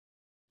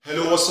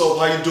Hello, what's up?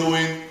 How you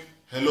doing?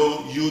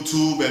 Hello,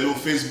 YouTube. Hello,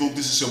 Facebook.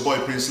 This is your boy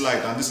Prince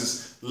Light, and this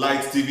is Light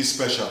TV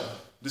Special.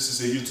 This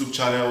is a YouTube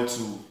channel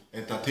to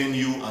entertain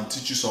you and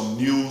teach you some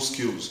new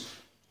skills.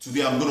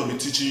 Today, I'm going to be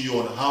teaching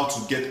you on how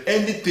to get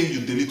anything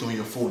you delete on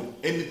your phone.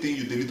 Anything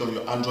you delete on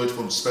your Android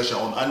phone, special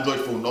on Android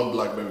phone, not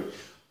BlackBerry.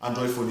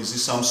 Android phone is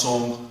this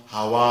Samsung,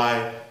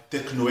 Hawaii,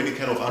 Techno, any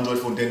kind of Android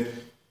phone. Then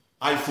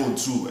iPhone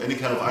too, any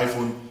kind of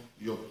iPhone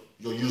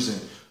you're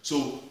using.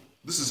 So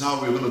this is how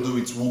we're going to do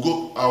it.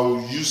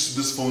 I'll use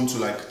this phone to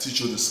like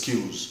teach you the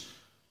skills.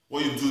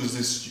 What you do is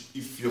this: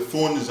 if your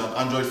phone is an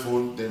Android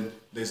phone, then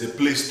there's a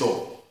Play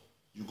Store.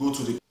 You go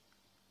to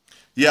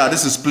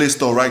this is Play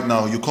Store right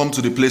now. You come to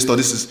the Play Store.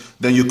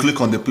 Then you click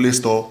on the Play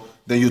Store.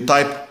 Then you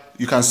type,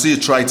 you can see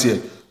it right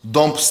here,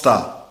 dump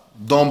star.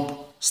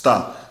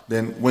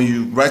 Then when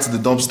you write the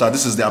dump star,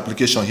 this is the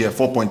application here,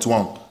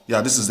 4.1.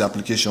 Yeah, this is the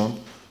application.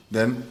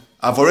 Then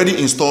I've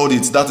already installed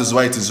it. That is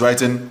why it is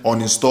writing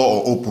uninstall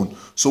or open.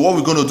 So what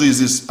we're going to do is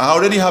this. I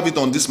already have it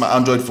on my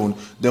Android phone.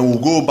 Then we'll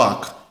go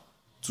back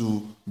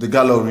to the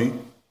gallery.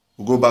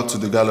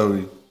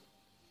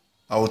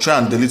 I will try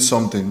and delete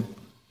something.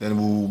 Then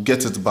we'll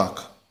get it back.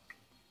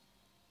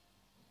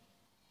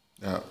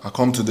 Yeah, I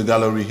come to the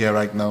gallery here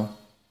right now.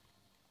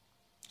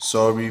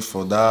 Sorry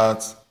for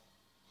that.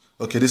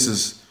 Okay,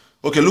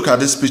 look at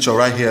this picture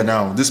right here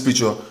now. This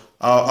picture.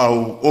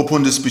 I'll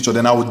open this picture,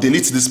 then I will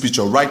delete this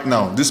picture right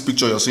now. This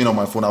picture you're seeing on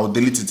my phone, I will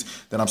delete it.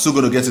 Then I'm still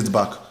going to get it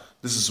back.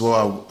 This is what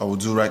I will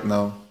do right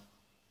now.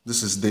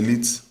 This is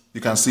delete.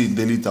 You can see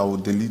delete. I will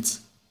delete.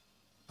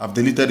 I've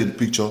deleted the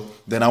picture.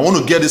 Then I want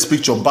to get this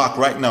picture back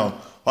right now.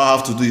 What I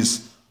have to do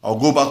is I'll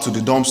go back to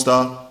the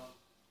dumpster.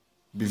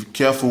 Be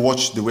careful.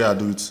 Watch the way I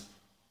do it.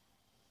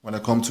 When I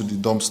come to the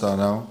dumpster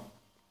now,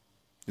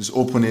 it's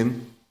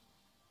opening.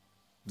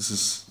 This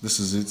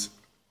is it.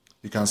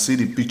 You can see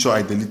the picture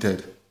I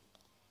deleted.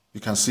 You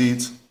can see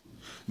it.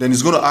 Then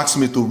it's going to ask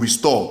me to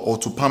restore or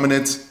to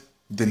permanent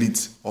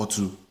delete or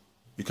to.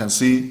 You can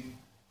see.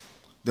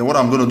 Then what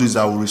I'm going to do is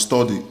I will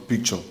restore the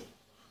picture.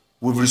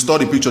 We've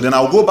restored the picture. Then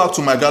I'll go back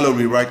to my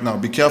gallery right now.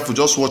 Be careful.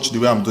 Just watch the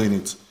way I'm doing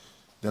it.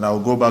 Then I'll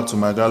go back to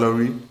my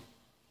gallery.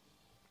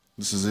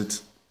 This is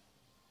it.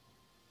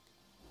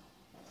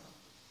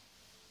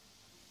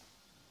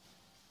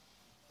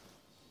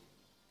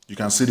 You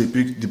can see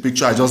the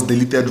picture I just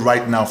deleted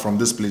right now from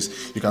this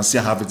place. You can see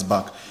I have it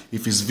back.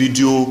 If it's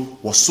video,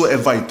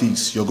 whatsoever it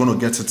is, you're going to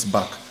get it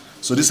back.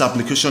 So this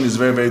application is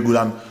very, very good.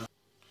 And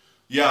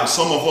yeah,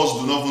 some of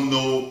us do not even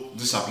know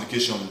this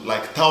application.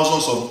 Like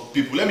thousands of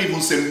people, let me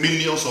even say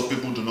millions of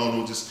people do not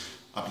know this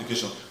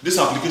application. This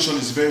application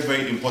is very,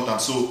 very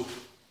important. So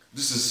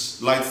this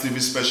is Light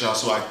TV Special.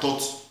 So I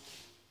thought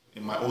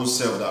in my own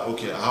self that,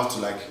 okay, I have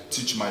to like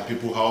teach my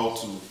people how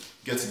to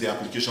get the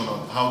application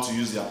on how to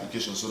use the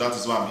application. So that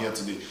is why I'm here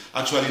today.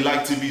 Actually, Light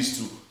TV is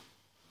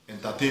to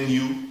entertain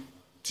you,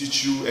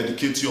 teach you,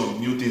 educate you on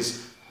new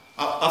things.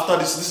 After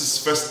this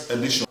is first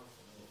edition.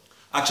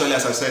 Actually,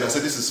 as I said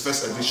this is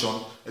first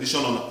edition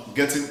on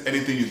getting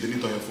anything you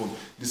delete on your phone.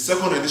 The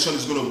second edition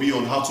is going to be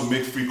on how to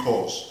make free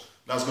calls.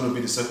 That's going to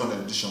be the second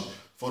edition.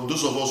 For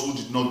those of us who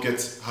did not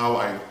get how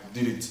I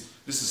did it,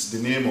 this is the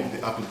name of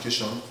the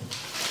application.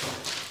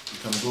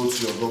 You can go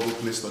to your Google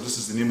Play Store. This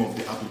is the name of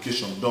the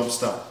application,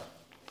 Dumpster.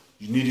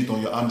 You need it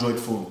on your Android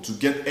phone to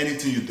get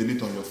anything you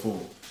delete on your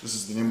phone. This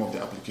is the name of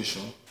the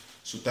application.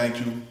 So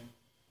thank you.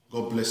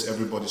 God bless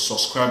everybody.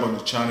 Subscribe on the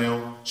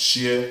channel,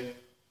 share.